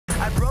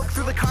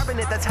through the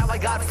carbonate, that's how I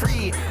got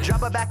free.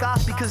 Jabba back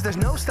off because there's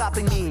no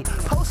stopping me.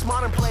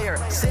 Postmodern player,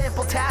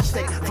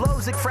 sample-tastic,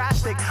 flows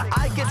ekphrastic.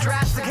 I get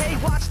drastic,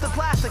 hey, watch the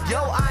plastic.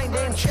 Yo, I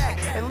name check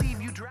and leave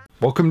you drastic.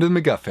 Welcome to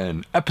the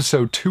MacGuffin,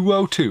 episode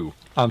 202.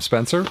 I'm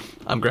Spencer.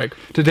 I'm Greg.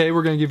 Today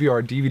we're going to give you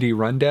our DVD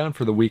rundown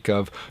for the week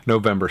of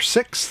November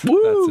 6th.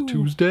 Woo! That's a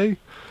Tuesday.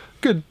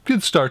 Good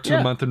start to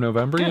the month of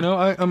November. Yeah. You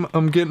know,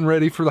 I'm getting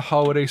ready for the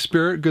holiday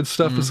spirit. Good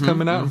stuff is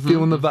coming out. I'm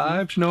feeling the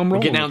vibes. You know, I'm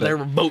rolling. Getting out there,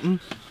 we're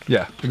voting.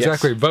 Yeah,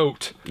 exactly. Yes.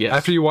 Vote. Yes.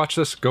 After you watch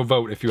this, go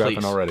vote if you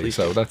haven't already. Please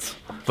So do. that's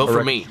Vote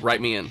for me.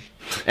 Write me in.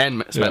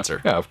 And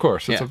Spencer. Yeah, of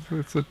course. It's a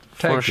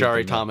tag Fornaciari,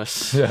 team.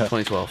 Thomas, Yeah.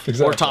 2012.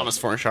 Exactly. Or Thomas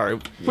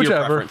Fornaciari.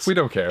 Whichever. We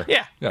don't care.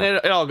 Yeah.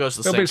 It all goes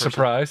to the It'll same be a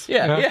surprise.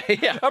 Yeah.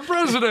 I'm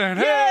president.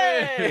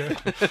 Hey!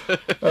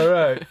 All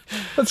right.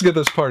 Let's get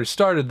this party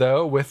started,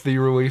 though, with the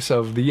release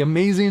of The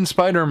Amazing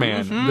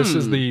Spider-Man. This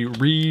is the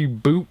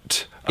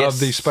reboot of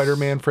the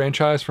Spider-Man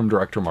franchise from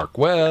director Mark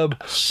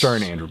Webb,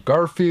 starring Andrew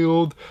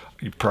Garfield.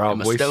 You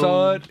probably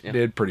saw it. Yeah.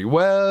 Did pretty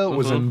well. It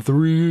was in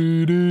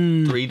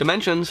 3D. 3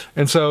 dimensions.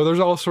 And so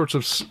there's all sorts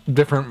of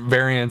different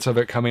variants of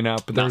it coming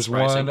out, but there's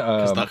one...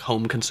 Because the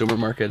home consumer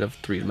market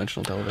of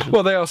 3-dimensional television.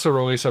 Well, they also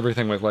release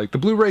everything with, like, the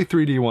Blu-ray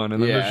 3D one,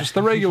 and then there's just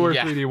the regular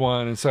 3D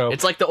one, and so...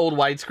 It's like the old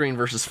widescreen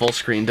versus full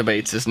screen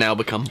debates has now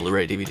become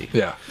Blu-ray DVD.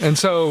 Yeah, and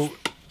so...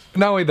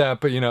 Not only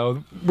that, but, you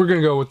know, we're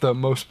going to go with the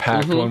most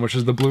packed one, which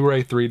is the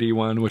Blu-ray 3D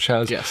one, which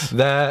has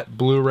that,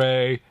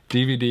 Blu-ray,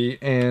 DVD,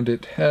 and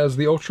it has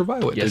the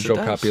ultraviolet digital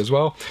copy as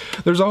well.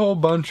 There's a whole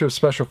bunch of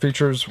special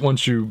features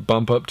once you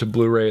bump up to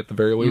Blu-ray at the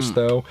very least,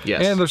 though.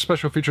 Yes. And there's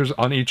special features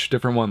on each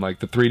different one,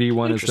 like the 3D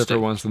one is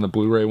different ones than the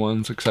Blu-ray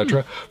ones,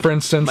 etc. For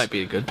instance, Might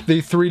be good.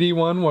 The 3D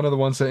one of the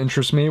ones that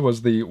interests me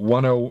was the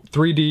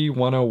 3D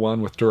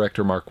 101 with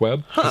director Mark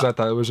Webb, because I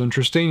thought it was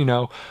interesting. You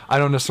know, I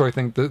don't necessarily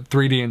think the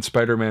 3D in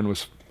Spider-Man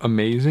was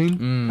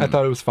amazing. I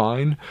thought it was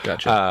fine.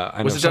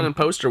 Gotcha. Was it done in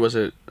post or was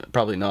it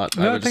probably not?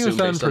 No, I think it was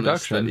done in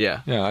production.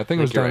 Yeah, I think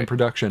it was done in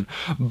production.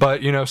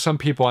 But, you know, some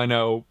people I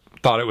know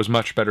thought it was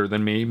much better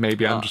than me.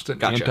 Maybe I'm just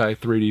an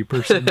anti-3D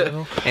person.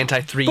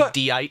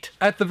 Anti-3Dite.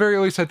 At the very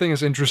least, I think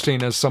it's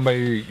interesting as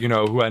somebody, you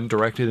know, who hadn't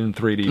directed in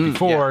 3D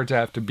before to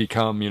have to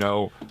become, you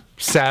know,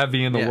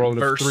 savvy in the world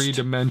of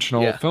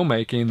three-dimensional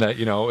filmmaking, that,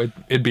 you know,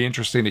 it'd be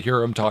interesting to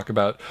hear him talk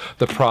about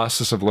the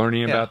process of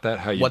learning about that,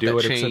 how you do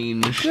it.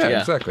 Changed. Yeah,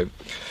 exactly.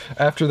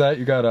 After that,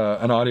 you got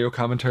an audio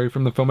commentary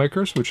from the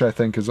filmmakers, which I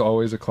think is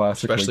always a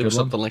classic. Especially with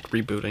something like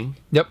rebooting.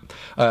 Yep.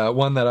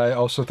 One that I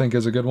also think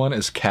is a good one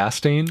is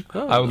casting.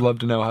 I would love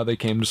to know how they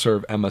came to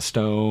serve Emma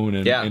Stone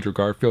and Andrew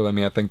Garfield. I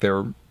mean, I think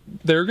they're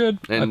good.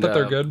 And, I thought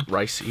they're good.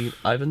 Rice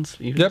Ivans?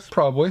 Yep,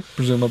 probably.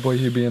 Presumably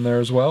he'd be in there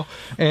as well.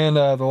 And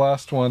the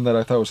last one that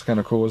I thought was kind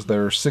of cool was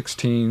their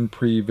 16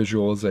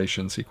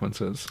 pre-visualization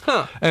sequences.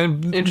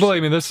 And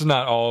believe me, this is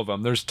not all of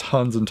them. There's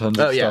tons and tons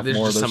of stuff there's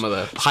more. Just There's some of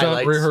the stunt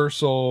highlights.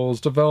 rehearsals,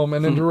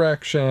 development and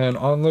direction,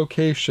 on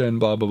location,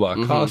 blah, blah,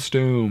 blah,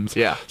 costumes.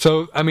 Yeah.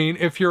 So, I mean,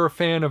 if you're a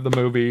fan of the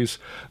movies,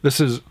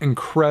 this is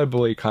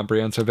incredibly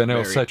comprehensive, and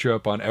it'll set you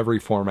up on every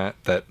format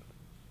that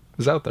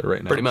is out there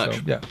right now. Pretty much.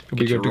 So, yeah, it'll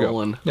be good to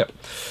rolling. go. Yep.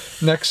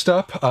 Next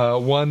up,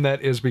 one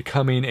that is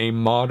becoming a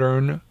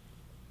modern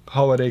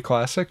holiday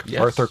classic,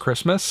 Arthur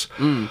Christmas.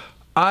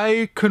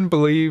 I couldn't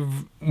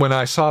believe when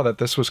I saw that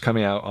this was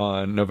coming out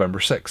on November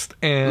 6th.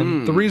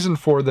 And the reason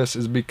for this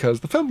is because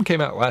the film came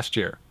out last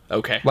year.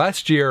 Okay.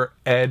 Last year,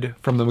 Ed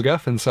from the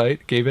MacGuffin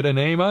site gave it an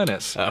A-.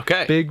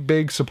 Okay.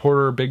 Big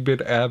supporter, big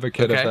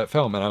advocate of that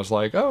film. And I was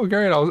like, oh,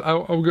 great,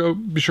 I'll go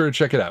be sure to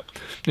check it out.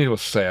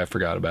 Needless to say, I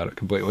forgot about it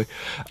completely.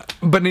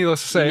 But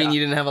needless to say... You mean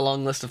you didn't have a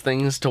long list of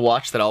things to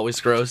watch that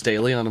always grows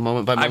daily on a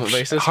moment-by-moment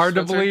basis? It's hard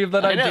to believe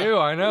that I do.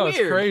 I know, Weird.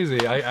 it's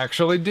crazy. I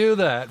actually do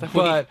that.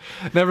 But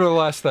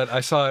nevertheless, that I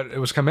saw it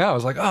was coming out. I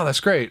was like, oh, that's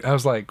great. I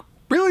was like,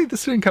 really?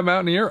 This didn't come out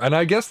in a year? And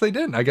I guess they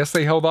didn't. I guess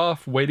they held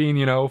off waiting,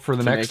 you know, for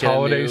the next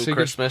holiday season.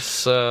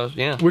 Christmas,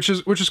 Which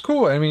is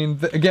cool. I mean,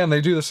 again,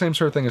 they do the same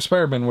sort of thing as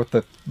Spider-Man with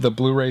the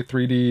Blu-ray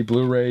 3D,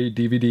 Blu-ray,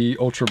 DVD,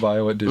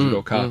 ultraviolet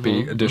digital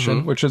copy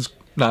edition, which is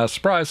not a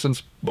surprise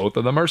since both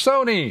of them are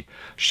Sony.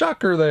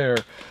 Shocker there.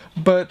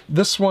 But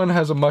this one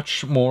has a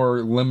much more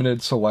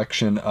limited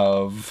selection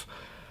of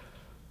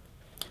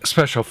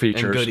special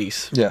features. And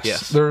goodies.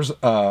 Yes. There's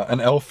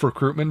an elf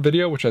recruitment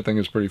video, which I think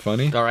is pretty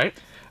funny. All right.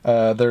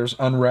 There's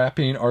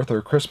Unwrapping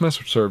Arthur Christmas,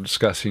 which sort of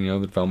discussing, you know,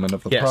 the development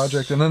of the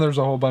project. And then there's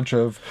a whole bunch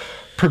of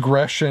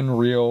progression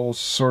reels,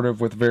 sort of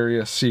with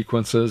various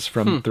sequences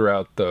from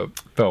throughout the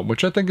film,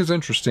 which I think is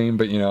interesting.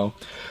 But, you know,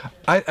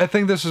 I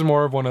think this is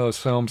more of one of those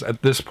films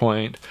at this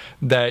point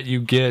that you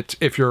get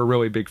if you're a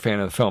really big fan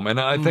of the film. And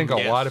I think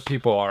a lot of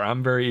people are.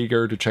 I'm very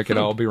eager to check it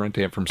out. I'll be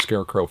renting it from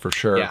Scarecrow for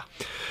sure. Yeah.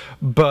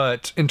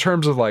 But in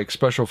terms of like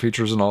special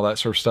features and all that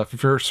sort of stuff,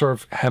 if you're sort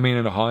of hemming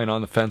and hawing on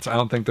the fence, I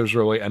don't think there's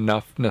really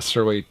enough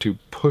necessarily to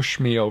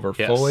push me over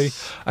fully.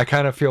 I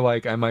kind of feel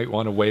like I might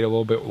want to wait a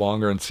little bit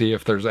longer and see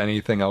if there's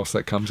anything else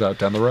that comes out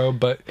down the road.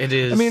 But it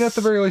is, I mean, at the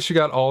very least, you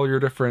got all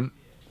your different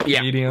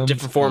mediums.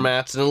 Different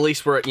formats, and at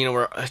least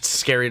it's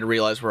scary to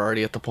realize we're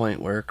already at the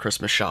point where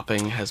Christmas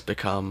shopping has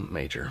become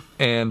major.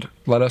 And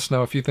let us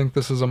know if you think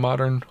this is a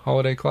modern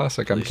holiday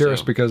classic. I'm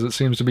curious because it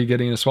seems to be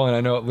getting a swelling.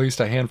 I know at least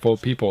a handful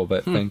of people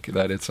that think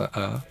that it's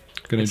going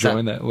to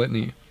join that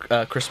litany.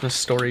 Christmas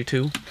Story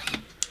 2?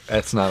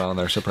 It's not on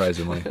there,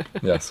 surprisingly.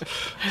 Yes.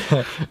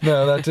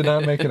 No, that did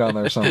not make it on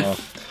there somehow.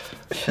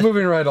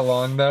 Moving right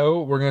along,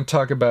 though, we're going to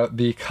talk about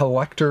the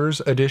collector's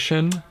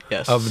edition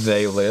of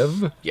They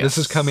Live. Yes. This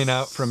is coming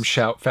out from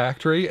Shout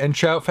Factory. And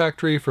Shout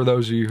Factory, for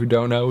those of you who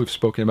don't know, we've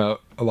spoken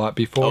about a lot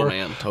before. Oh,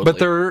 man, totally. But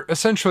they're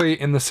essentially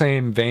in the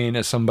same vein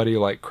as somebody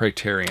like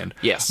Criterion.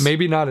 Yes.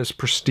 Maybe not as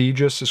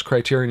prestigious as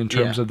Criterion in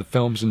terms of the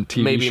films and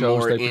TV Maybe shows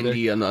more they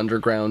indie and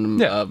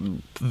underground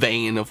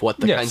vein of what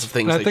the kinds of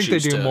things and they I think they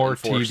choose do to more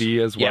enforce. TV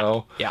as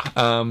well. Yeah.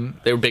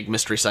 They were big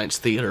Mystery Science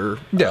Theater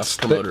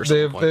promoters.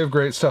 They have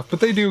great stuff, but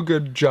they do a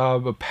good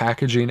job of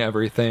packaging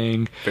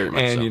everything. Very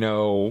much and, so. you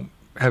know,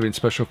 having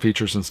special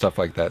features and stuff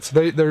like that.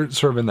 So they're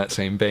sort of in that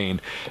same vein.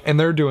 And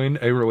they're doing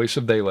a release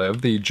of They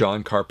Live, the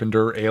John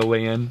Carpenter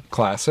Alien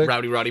classic.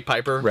 Rowdy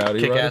Piper.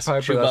 Rowdy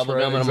Piper. Chew bubble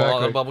gum and a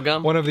lot of bubble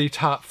gum. One of the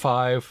top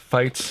 5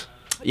 fights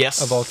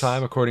of all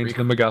time, according to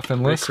the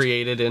MacGuffin list.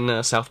 Recreated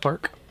in South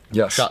Park.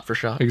 Yes. Shot for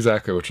shot.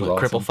 Exactly, which was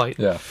awesome. Cripple fight.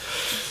 Yeah.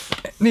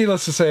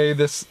 Needless to say,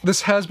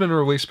 this has been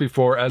released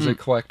before as a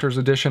collector's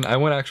edition. I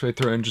went actually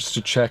through and just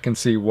to check and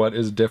see what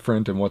is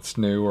different and what's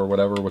new or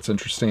whatever, what's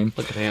interesting.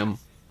 Look at him.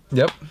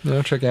 Yep,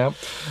 check it out.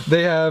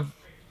 They have,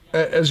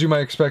 as you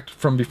might expect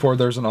from before,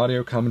 there's an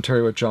audio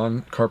commentary with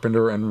John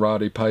Carpenter and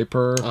Roddy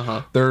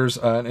Piper. There's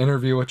an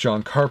interview with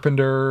John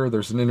Carpenter.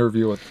 There's an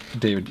interview with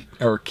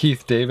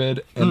Keith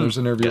David, and there's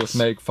an interview with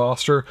Meg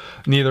Foster.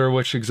 Neither of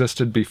which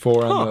existed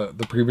before on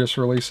the previous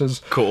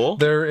releases. Cool.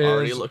 There is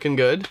already looking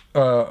good.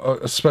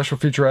 A special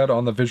featurette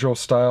on the visual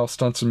style,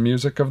 stunts, and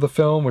music of the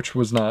film, which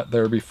was not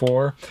there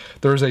before.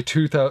 There's a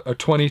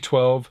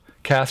 2012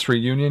 cast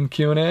reunion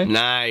Q&A.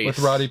 Nice. With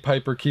Roddy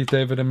Piper, Keith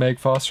David, and Meg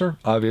Foster.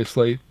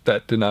 Obviously,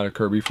 that did not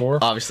occur before.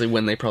 Obviously,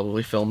 when they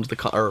probably filmed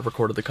or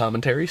recorded the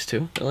commentaries,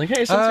 too. They're like,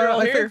 hey, since you're all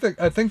here.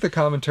 I think the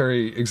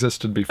commentary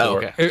existed before. Oh,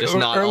 okay. Just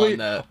not on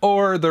the...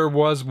 Or there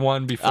was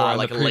one before on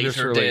like the previous a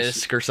laser release.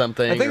 disc or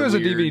something. I think it was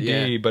a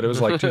DVD, but it was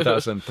like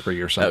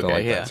 2003 or something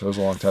like that. So it was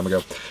a long time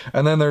ago.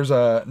 And then there's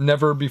a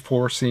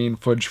never-before-seen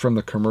footage from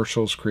the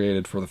commercials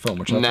created for the film,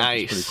 which I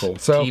think is pretty cool.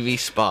 So, TV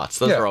spots.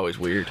 Those are always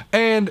weird.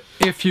 And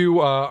if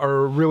you are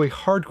a really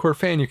hardcore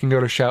fan, you can go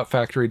to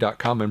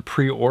shoutfactory.com and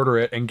pre-order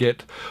it and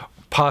get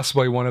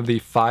possibly one of the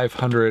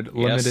 500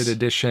 limited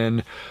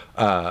edition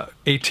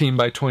 18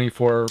 by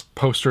 24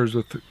 posters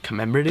with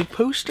commemorative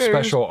posters,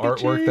 special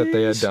artwork that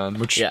they had done,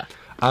 which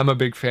I'm a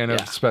big fan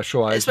of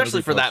specialized,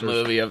 especially for that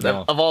movie of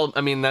all.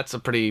 I mean, that's a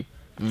pretty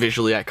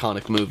visually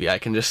iconic movie. I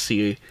can just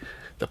see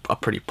a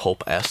pretty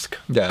pulp-esque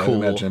cool, I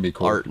imagine it'd be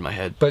cool art in my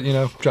head. But you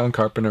know, John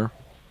Carpenter,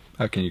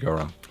 how can you go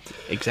wrong?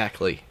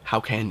 Exactly. How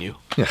can you?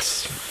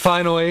 Yes.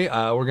 Finally,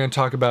 we're going to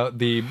talk about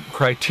the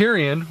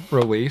Criterion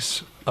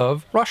release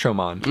of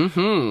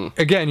Rashomon.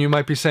 Again, you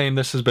might be saying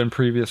this has been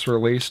previous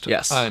released.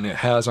 Yes. And it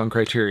has on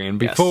Criterion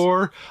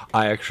before.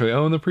 I actually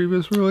own the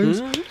previous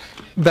release.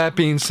 That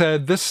being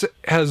said, this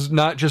has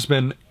not just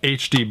been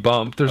HD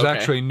bumped. There's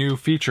actually new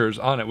features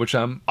on it, which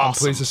I'm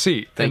pleased to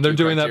see. And they're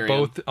doing that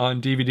both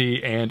on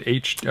DVD and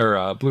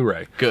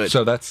Blu-ray. Good.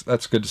 So that's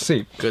good to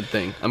see. Good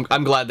thing.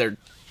 I'm glad they're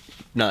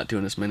not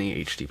doing as many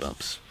HD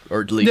bumps.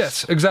 Or at least...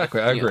 Yes, exactly.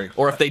 I agree.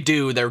 Or if they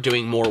do, they're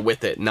doing more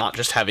with it, not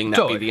just having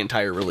that be the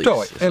entire release.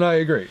 Totally, and I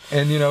agree.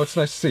 And, you know, it's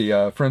nice to see.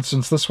 For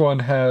instance, this one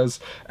has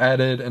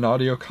added an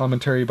audio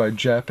commentary by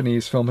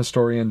Japanese film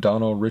historian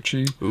Donald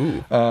Ritchie.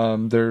 Ooh.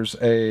 There's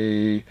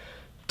a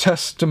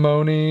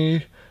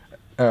testimony...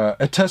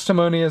 A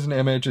testimony as an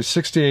image, a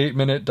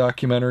 68-minute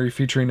documentary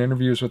featuring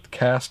interviews with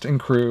cast and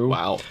crew.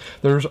 Wow.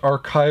 There's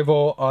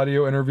archival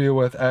audio interview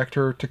with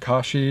actor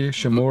Takashi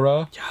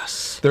Shimura.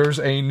 Yes. There's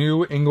a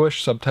new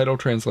English subtitle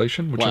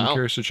translation, which I'm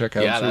curious to check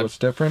out and see what's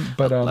different.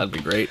 But that'd be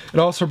great. It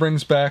also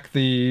brings back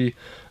the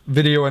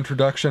video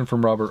introduction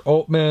from Robert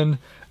Altman,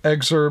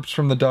 excerpts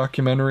from the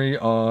documentary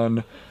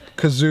on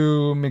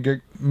Kazuo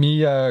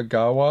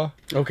Miyagawa,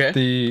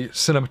 the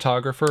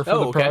cinematographer for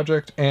the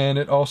project, and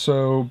it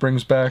also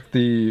brings back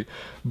the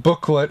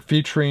booklet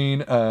featuring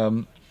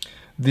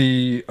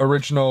the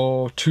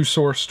original 2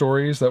 source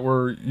stories that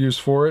were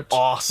used for it.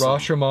 Awesome.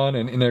 Rashomon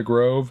and In a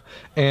Grove,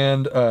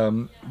 and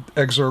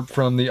excerpt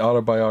from the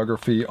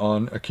autobiography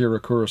on Akira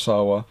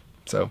Kurosawa.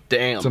 So,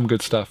 some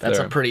good stuff there.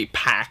 That's a pretty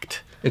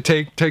packed... It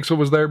takes what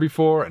was there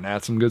before and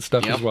adds some good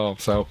stuff as well.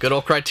 So good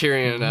old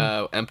Criterion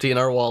emptying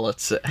our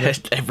wallets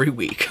every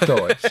week.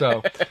 Totally.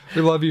 So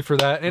we love you for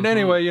that. And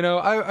anyway, you know,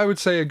 I would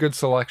say a good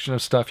selection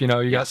of stuff. You know,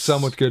 you got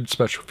some with good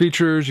special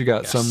features. You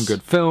got some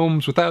good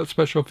films without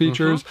special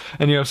features.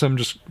 And you have some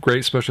just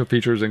great special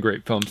features and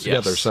great films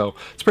together. So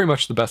it's pretty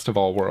much the best of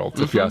all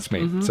worlds, if you ask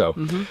me. So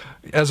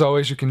as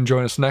always, you can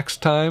join us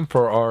next time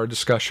for our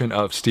discussion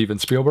of Steven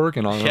Spielberg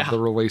and on the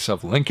release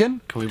of Lincoln.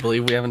 Can we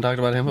believe we haven't talked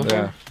about him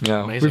before?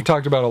 Yeah. Amazing. We've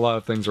talked about a lot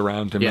of things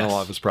around him and a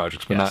lot of his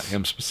projects, but not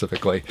him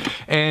specifically.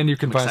 And you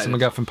can find us at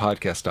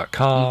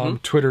MacGuffinPodcast.com,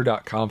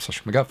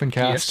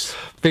 Twitter.com/MacGuffinCast,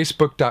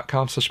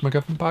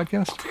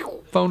 Facebook.com/MacGuffinPodcast.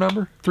 Phone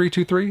number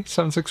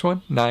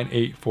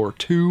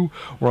 323-761-9842.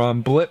 We're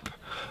on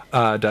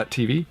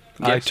Blip.tv,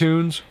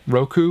 iTunes,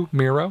 Roku,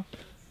 Miro.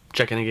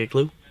 Check any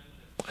Igloo.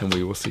 And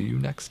we will see you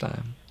next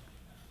time.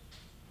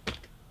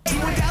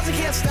 T-1000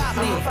 can't stop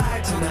me. I'm on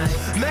fire tonight.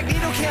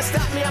 Magneto can't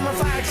stop me. I'm on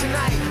fire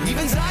tonight.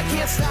 Even Zod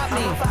can't stop me.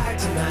 I'm on fire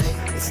tonight.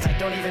 It's tight,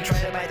 don't even try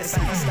to bite the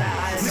cycle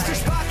style. Mr.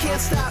 Spock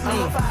can't stop me.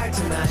 I'm on fire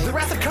tonight. The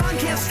Wrath of Khan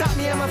can't stop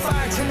me. I'm on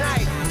fire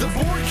tonight. The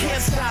Borg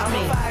can't stop me.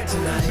 I'm on fire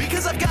tonight.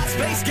 Because I've got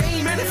space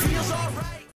game and it feels alright.